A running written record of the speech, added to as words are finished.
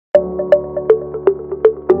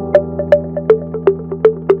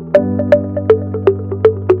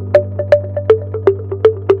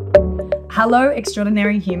Hello,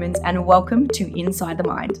 extraordinary humans, and welcome to Inside the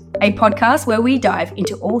Mind, a podcast where we dive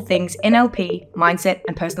into all things NLP, mindset,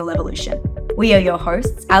 and personal evolution. We are your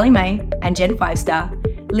hosts, Ali May and Jen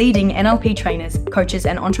Fivestar, leading NLP trainers, coaches,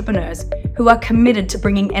 and entrepreneurs who are committed to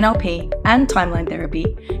bringing NLP and timeline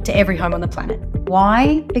therapy to every home on the planet.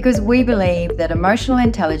 Why? Because we believe that emotional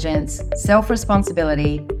intelligence,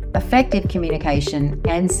 self-responsibility, effective communication,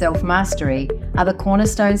 and self-mastery are the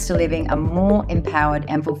cornerstones to living a more empowered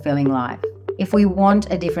and fulfilling life. If we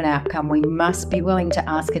want a different outcome, we must be willing to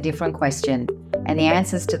ask a different question, and the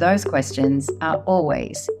answers to those questions are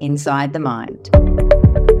always inside the mind.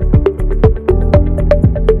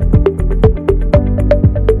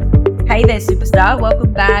 Hey there, superstar.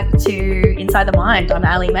 Welcome back to Inside the Mind. I'm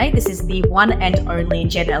Ali May. This is the one and only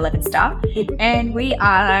Jen 11 Star. And we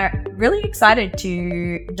are really excited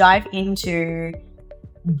to dive into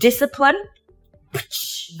discipline.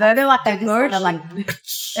 They're like those words. Like,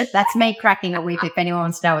 that's me cracking a whip if anyone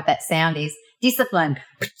wants to know what that sound is. Discipline.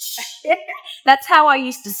 That's how I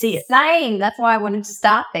used to see it. Same. That's why I wanted to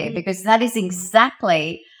start there, because that is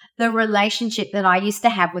exactly the relationship that I used to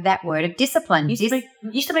have with that word of discipline.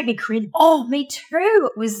 Used to make me cringe. Oh, me too.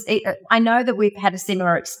 I know that we've had a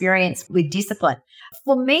similar experience with discipline.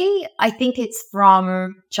 For me, I think it's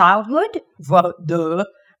from childhood. Well, duh.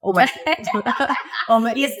 Almost.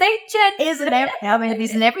 You think, Jen? Isn't it? I mean, it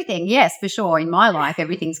isn't everything. Yes, for sure. In my life,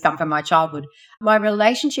 everything's come from my childhood. My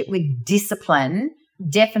relationship with discipline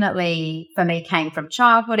definitely for me came from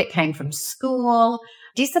childhood. It came from school.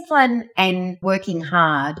 Discipline and working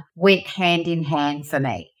hard went hand in hand for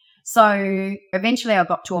me. So eventually I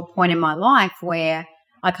got to a point in my life where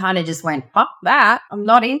I kind of just went, fuck that. I'm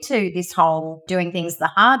not into this whole doing things the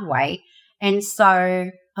hard way. And so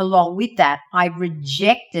along with that, I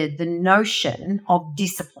rejected the notion of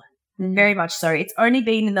discipline. Very much so. It's only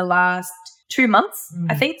been in the last 2 months,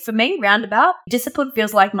 I think, for me, roundabout. Discipline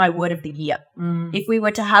feels like my word of the year. If we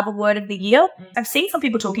were to have a word of the year, I've seen some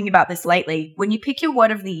people talking about this lately. When you pick your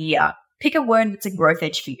word of the year, pick a word that's a growth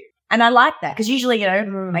edge for you. And I like that because usually,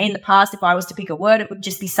 in the past, if I was to pick a word, it would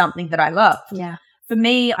just be something that I love. Yeah. For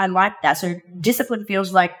me, I like that. So discipline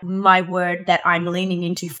feels like my word that I'm leaning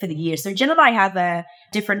into for the year. So Jen and I have a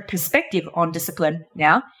different perspective on discipline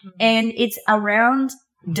now, and it's around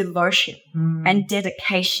devotion and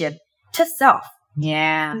dedication to self.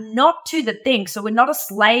 Yeah. Not to the thing. So we're not a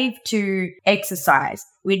slave to exercise.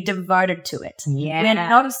 We're devoted to it. Yeah. We're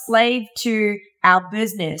not a slave to our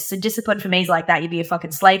business. So discipline for me is like that. You'd be a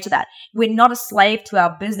fucking slave to that. We're not a slave to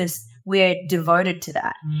our business. We're devoted to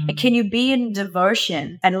that. And can you be in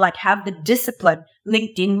devotion and like have the discipline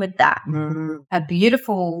linked in with that? A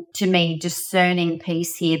beautiful, to me, discerning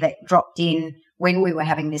piece here that dropped in when we were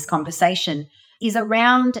having this conversation is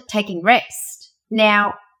around taking rest.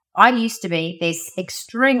 Now, I used to be this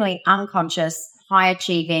extremely unconscious,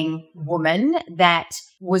 high-achieving woman that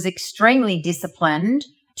was extremely disciplined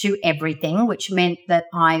to everything, which meant that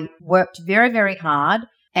I worked very, very hard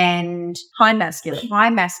and High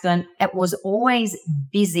masculine. It was always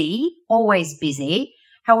busy.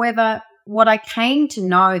 However, what I came to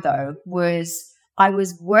know, though, was I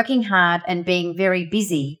was working hard and being very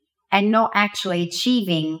busy and not actually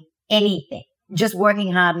achieving anything, just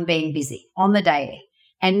working hard and being busy on the daily.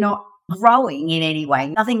 And not growing in any way.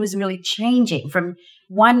 Nothing was really changing from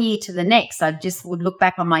one year to the next. I just would look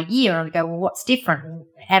back on my year and go, well, what's different?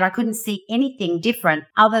 And I couldn't see anything different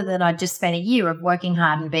other than I just spent a year of working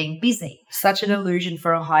hard and being busy. Such an illusion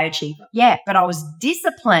for a high achiever. Yeah, but I was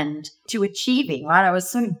disciplined to achieving, right? I was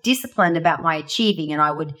so disciplined about my achieving, and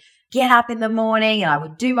I would get up in the morning and I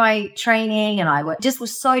would do my training, and I just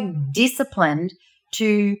was so disciplined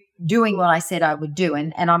to doing what I said I would do.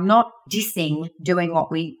 And I'm not dissing doing what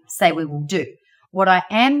we say we will do. What I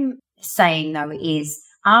am saying, though, is,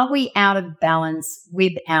 are we out of balance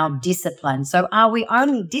with our discipline? So are we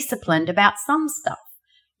only disciplined about some stuff?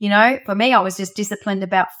 For me, I was just disciplined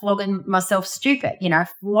about flogging myself stupid,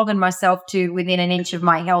 flogging myself to within an inch of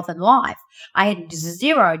my health and life. I had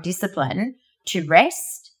zero discipline to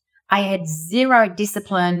rest. I had zero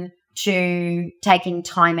discipline to taking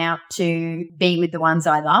time out to be with the ones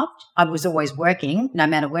I loved. I was always working, no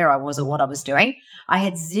matter where I was or what I was doing. I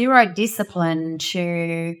had zero discipline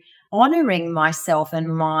to honoring myself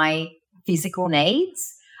and my physical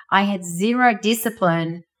needs. I had zero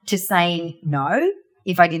discipline to saying no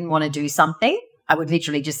if I didn't want to do something. I would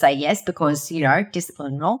literally just say yes because,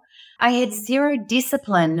 discipline and all. I had zero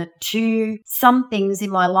discipline to some things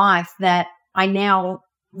in my life that I now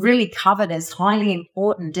really covered as highly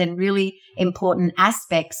important and really important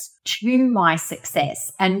aspects to my success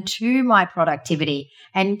and to my productivity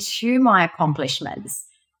and to my accomplishments.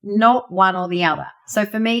 not one or the other. So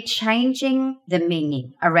for me, changing the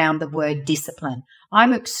meaning around the word discipline.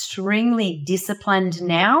 I'm extremely disciplined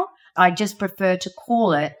now. I just prefer to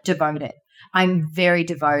call it devoted. I'm very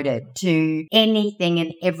devoted to anything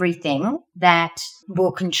and everything that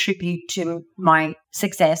will contribute to my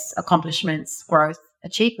success, accomplishments, growth,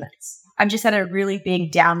 achievements. I've just had a really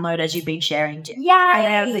big download as you've been sharing, Jen. Yeah,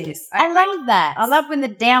 I love this. I love that. I love when the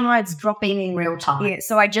downloads drop in real time. Yeah,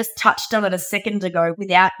 so I just touched on it a second ago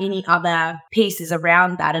without any other pieces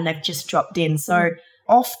around that, and they've just dropped in. So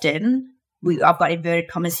often, I've got inverted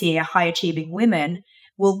commas here, high achieving women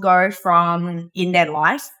will go from in their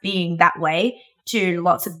life being that way to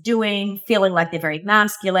lots of doing, feeling like they're very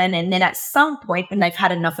masculine. And then at some point when they've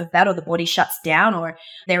had enough of that, or the body shuts down, or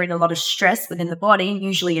they're in a lot of stress within the body,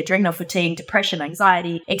 usually adrenal fatigue, depression,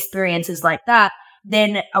 anxiety, experiences like that,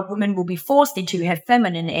 then a woman will be forced into her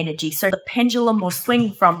feminine energy. So the pendulum will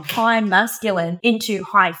swing from high masculine into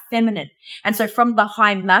high feminine. And so from the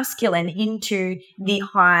high masculine into the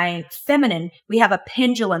high feminine, we have a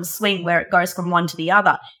pendulum swing where it goes from one to the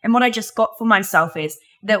other. And what I just got for myself is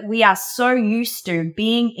that we are so used to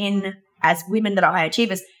being in, as women that are high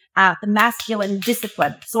achievers, the masculine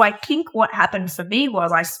discipline. So I think what happened for me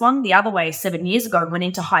was I swung the other way 7 years ago and went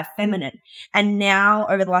into high feminine. And now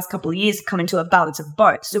over the last couple of years, come into a balance of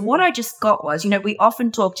both. So what I just got was, we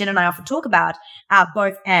often talk, Jen and I often talk about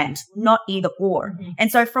both and, not either or. Mm-hmm.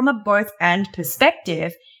 And so from a both and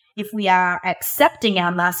perspective, if we are accepting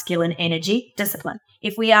our masculine energy, discipline.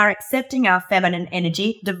 If we are accepting our feminine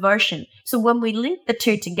energy, devotion. So when we link the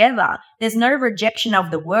two together, there's no rejection of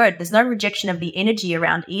the word. There's no rejection of the energy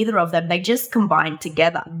around either of them. They just combine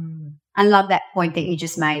together. I love that point that you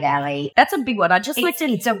just made, Ali. That's a big one. That's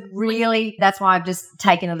why I've just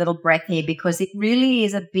taken a little breath here, because it really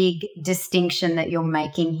is a big distinction that you're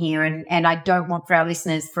making here. And I don't want for our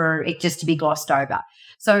listeners for it just to be glossed over.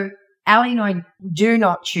 So Ali and I do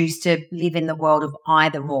not choose to live in the world of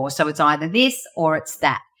either or. So it's either this or it's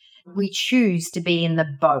that. We choose to be in the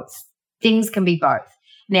both. Things can be both.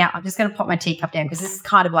 Now, I'm just going to pop my teacup down because this is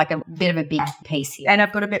kind of like a bit of a big piece here. And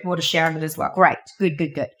I've got a bit more to share on it as well. Great.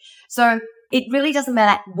 Good. So it really doesn't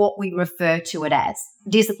matter what we refer to it as.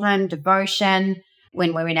 Discipline, devotion.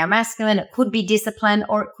 When we're in our masculine, it could be discipline,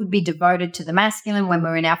 or it could be devoted to the masculine. When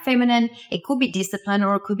we're in our feminine, it could be discipline,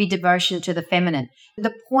 or it could be devotion to the feminine.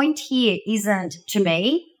 The point here isn't, to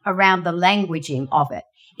me, around the languaging of it.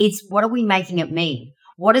 It's what are we making it mean?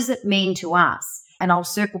 What does it mean to us? And I'll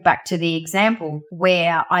circle back to the example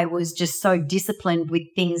where I was just so disciplined with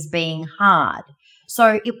things being hard.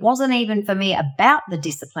 So it wasn't even for me about the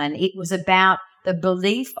discipline. It was about the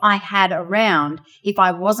belief I had around if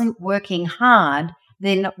I wasn't working hard,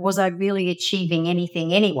 then was I really achieving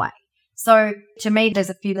anything anyway? So to me, there's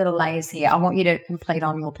a few little layers here. I want you to complete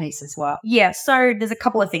on your piece as well. Yeah, so there's a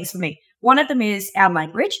couple of things for me. One of them is our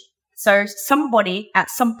language. So somebody at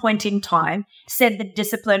some point in time said that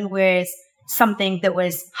discipline was something that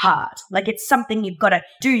was hard. Like it's something you've got to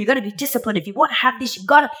do. You've got to be disciplined. If you want to have this, you've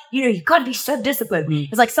got to be so disciplined.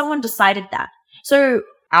 It's like someone decided that. So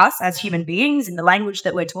us as human beings in the language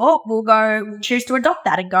that we're taught, we'll choose to adopt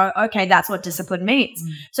that and go, okay, that's what discipline means.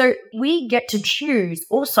 So we get to choose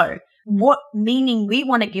also what meaning we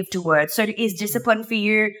want to give to words. So is discipline for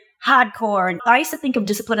you hardcore? And I used to think of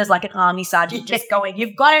discipline as like an army sergeant just going,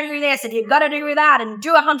 you've got to do this and you've got to do that and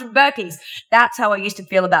do 100 burpees. That's how I used to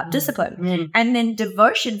feel about discipline. And then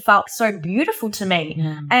devotion felt so beautiful to me.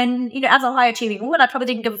 And, as a high achieving woman, I probably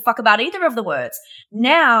didn't give a fuck about either of the words.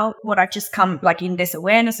 Now, what I've just come like in this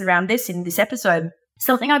awareness around this in this episode,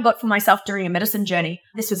 something I got for myself during a medicine journey,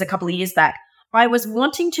 this was a couple of years back. I was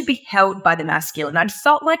wanting to be held by the masculine. I'd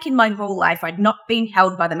felt like in my whole life I'd not been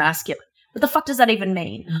held by the masculine. What the fuck does that even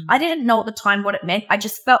mean? I didn't know at the time what it meant. I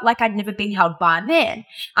just felt like I'd never been held by a man.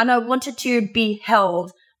 And I wanted to be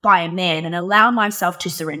held by a man and allow myself to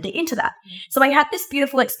surrender into that. So I had this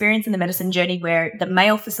beautiful experience in the medicine journey where the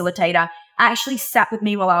male facilitator actually sat with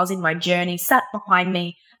me while I was in my journey, sat behind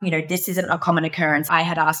me. This isn't a common occurrence. I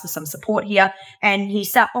had asked for some support here, and he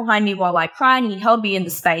sat behind me while I cried and he held me in the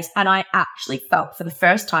space, and I actually felt for the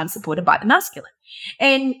first time supported by the masculine.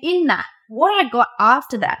 And in that, what I got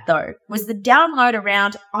after that, though, was the download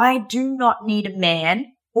around I do not need a man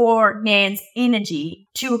or man's energy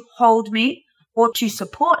to hold me or to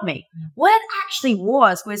support me. What it actually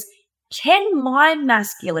was can my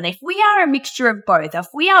masculine, if we are a mixture of both, if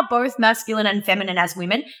we are both masculine and feminine as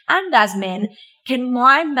women and as men, can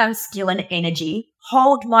my masculine energy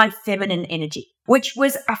hold my feminine energy? Which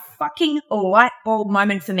was a fucking light bulb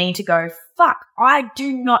moment for me to go, fuck, I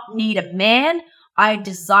do not need a man I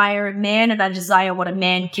desire a man and I desire what a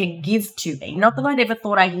man can give to me. Not that I never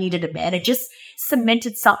thought I needed a man. It just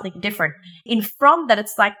cemented something different. And from that,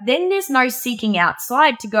 it's like, then there's no seeking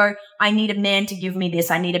outside to go, I need a man to give me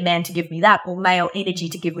this. I need a man to give me that, or male energy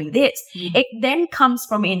to give me this. It then comes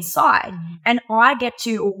from inside. And I get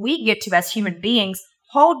to, or we get to as human beings,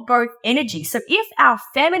 hold both energies. So if our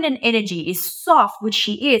feminine energy is soft, which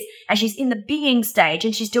she is, and she's in the being stage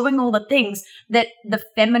and she's doing all the things that the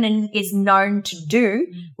feminine is known to do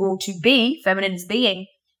or to be, feminine is being,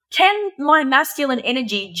 can my masculine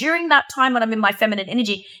energy during that time when I'm in my feminine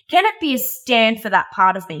energy, can it be a stand for that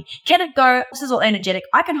part of me? Can it go, this is all energetic.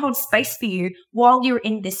 I can hold space for you while you're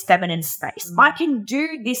in this feminine space. I can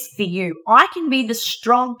do this for you. I can be the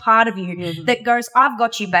strong part of you that goes, I've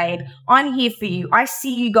got you, babe. I'm here for you. I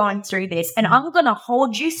see you going through this and I'm going to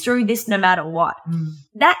hold you through this no matter what.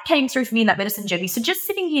 That came through for me in that medicine journey. So just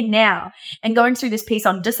sitting here now and going through this piece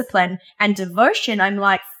on discipline and devotion, I'm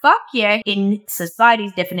like, fuck yeah, in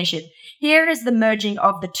society's definition. Here is the merging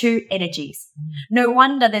of the two energies. No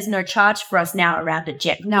wonder there's no charge for us now around it,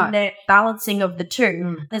 Jen. No. The balancing of the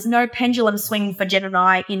two. There's no pendulum swing for Jen and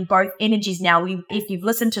I in both energies now. If you've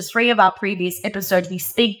listened to 3 of our previous episodes, we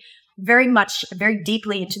speak very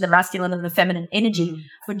deeply into the masculine and the feminine energy.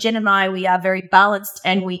 For Jen and I, we are very balanced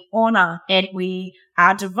and we honor and we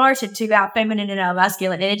are devoted to our feminine and our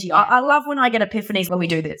masculine energy. I love when I get epiphanies when we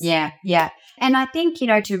do this. Yeah. And I think,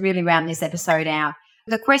 to really round this episode out,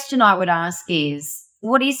 the question I would ask is,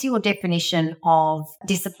 what is your definition of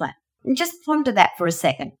discipline? And just ponder that for a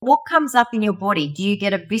second. What comes up in your body? Do you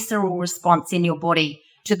get a visceral response in your body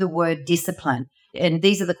to the word discipline? And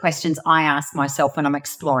these are the questions I ask myself when I'm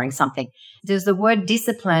exploring something. Does the word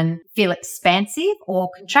discipline feel expansive or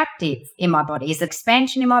contractive in my body? Is it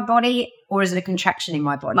expansion in my body or is it a contraction in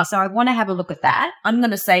my body? So I want to have a look at that. I'm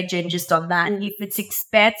going to say, Jen, just on that, if it's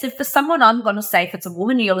expansive for someone, I'm going to say if it's a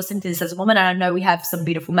woman, you're listening to this as a woman, and I know we have some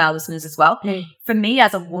beautiful male listeners as well. For me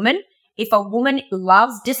as a woman, if a woman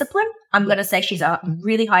loves discipline, I'm going to say she's a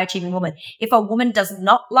really high achieving woman. If a woman does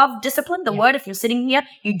not love discipline, the word, if you're sitting here,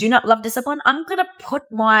 you do not love discipline, I'm going to put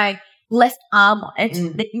my left arm on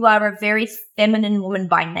it, that you are a very feminine woman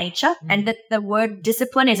by nature and that the word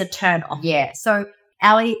discipline is a turn off. Yeah. So,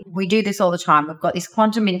 Ali, we do this all the time. We've got this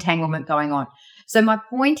quantum entanglement going on. So my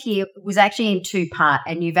point here was actually in 2-part,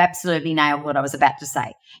 and you've absolutely nailed what I was about to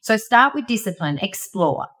say. So start with discipline,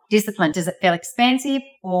 explore. Discipline, does it feel expansive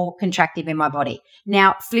or contractive in my body?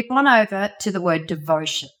 Now, flip on over to the word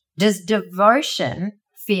devotion. Does devotion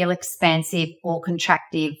feel expansive or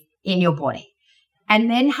contractive in your body? And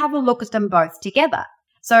then have a look at them both together.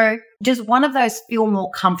 So does one of those feel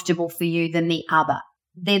more comfortable for you than the other?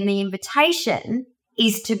 Then the invitation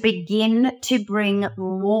is to begin to bring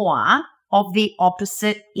more of the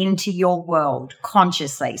opposite into your world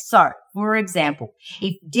consciously. So, for example,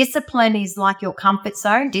 if discipline is like your comfort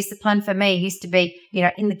zone, discipline for me used to be,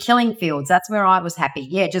 in the killing fields. That's where I was happy.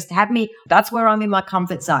 Yeah, just have me. That's where I'm in my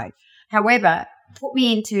comfort zone. However, put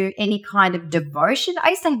me into any kind of devotion.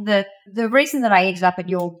 I used to have the reason that I ended up at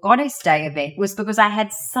your Goddess Day event was because I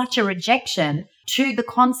had such a rejection to the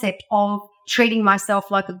concept of treating myself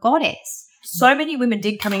like a goddess. So many women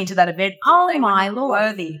did coming into that event. Oh, my Lord.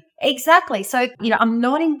 Worthy. Exactly. So, I'm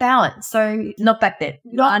not in balance. So not back then.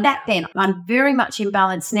 Not back then. I'm very much in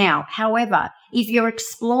balance now. However, if you're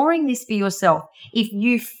exploring this for yourself, if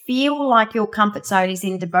you feel like your comfort zone is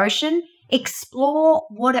in devotion, explore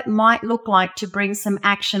what it might look like to bring some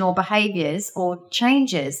action or behaviors or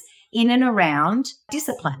changes in and around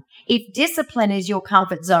discipline. If discipline is your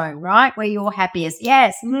comfort zone, right, where you're happiest,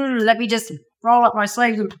 yes, let me just roll up my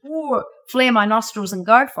sleeves and flare my nostrils and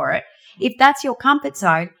go for it. If that's your comfort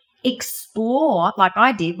zone, explore, like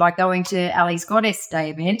I did by going to Ali's Goddess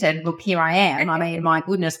Day event, and look, here I am. I mean, my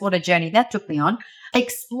goodness, what a journey that took me on.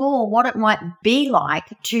 Explore what it might be like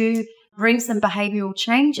to bring some behavioral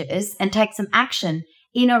changes and take some action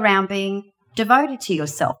in around being devoted to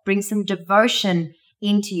yourself. Bring some devotion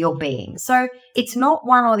into your being. So it's not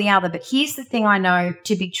one or the other, but here's the thing I know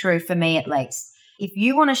to be true for me at least. If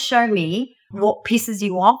you want to show me what pisses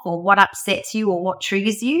you off or what upsets you or what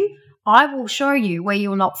triggers you, I will show you where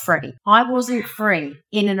you're not free. I wasn't free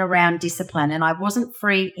in and around discipline, and I wasn't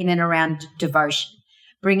free in and around devotion.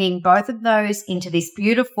 Bringing both of those into this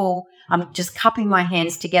beautiful, I'm just cupping my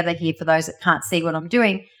hands together here for those that can't see what I'm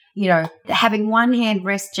doing, having one hand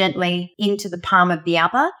rest gently into the palm of the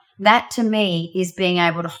other, that to me is being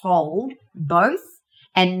able to hold both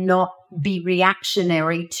and not be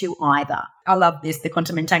reactionary to either. I love this, the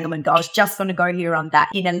quantum entanglement. I was just going to go here on that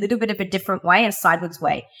in a little bit of a different way, a sideways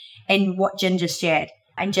way, and what Jen just shared.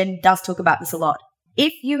 And Jen does talk about this a lot.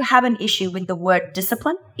 If you have an issue with the word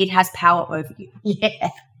discipline, it has power over you. Yeah.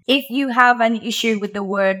 If you have an issue with the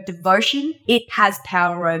word devotion, it has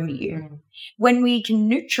power over you. When we can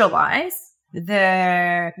neutralize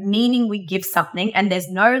the meaning we give something and there's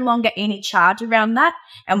no longer any charge around that,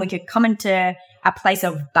 and we can come into a place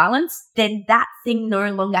of balance, then that thing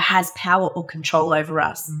no longer has power or control over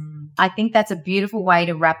us. I think that's a beautiful way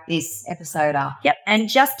to wrap this episode up. Yep. And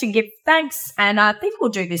just to give thanks, and I think we'll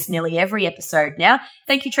do this nearly every episode now.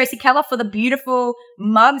 Thank you, Tracy Keller, for the beautiful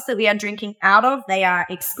mugs that we are drinking out of. They are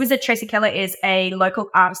exquisite. Tracy Keller is a local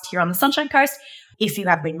artist here on the Sunshine Coast. If you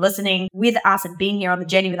have been listening with us and been here on the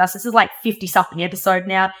journey with us, this is like 50-something episode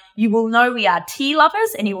now, you will know we are tea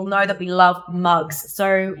lovers and you will know that we love mugs.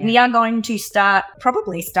 So we are going to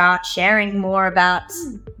probably start sharing more about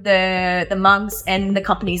the mugs and the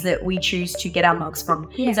companies that we choose to get our mugs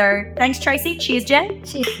from. Yeah. So thanks, Tracy. Cheers, Jen.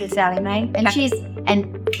 Cheers to Sally, mate. And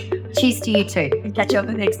cheers to you too. Catch you on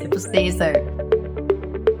the next episode. See you soon.